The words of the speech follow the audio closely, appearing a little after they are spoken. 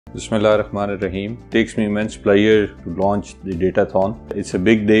Bismillah ar-Rahman ar-Rahim. It takes me immense pleasure to launch the Datathon. It's a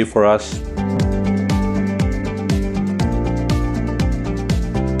big day for us.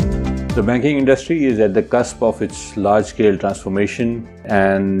 The banking industry is at the cusp of its large-scale transformation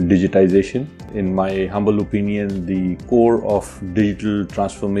and digitization. In my humble opinion, the core of digital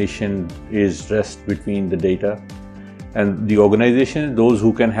transformation is rest between the data. And the organization, those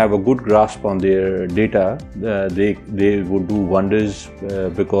who can have a good grasp on their data, they would do wonders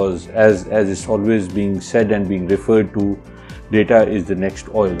because as it's always being said and being referred to, data is the next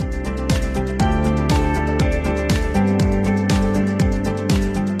oil.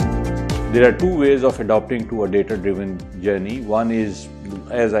 There are two ways of adopting to a data-driven journey. One is,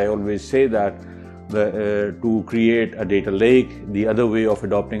 as I always say, that to create a data lake. The other way of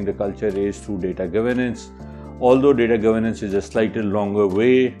adopting the culture is through data governance. Although data governance is a slightly longer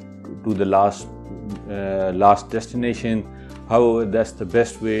way to the last destination, however, that's the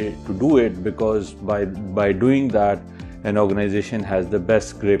best way to do it, because by doing that, an organization has the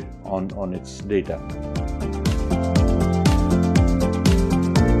best grip on its data.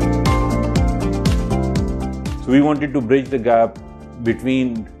 So we wanted to bridge the gap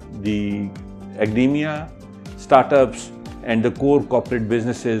between the academia, startups, and the core corporate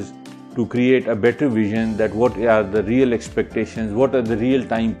businesses to create a better vision that what are the real expectations, what are the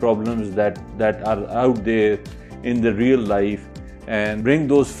real-time problems that are out there in the real life, and bring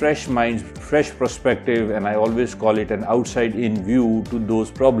those fresh minds, fresh perspective, and I always call it an outside-in view to those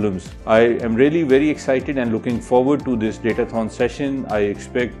problems. I am really very excited and looking forward to this Datathon session. I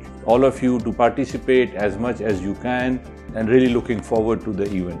expect all of you to participate as much as you can, and really looking forward to the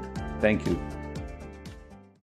event. Thank you.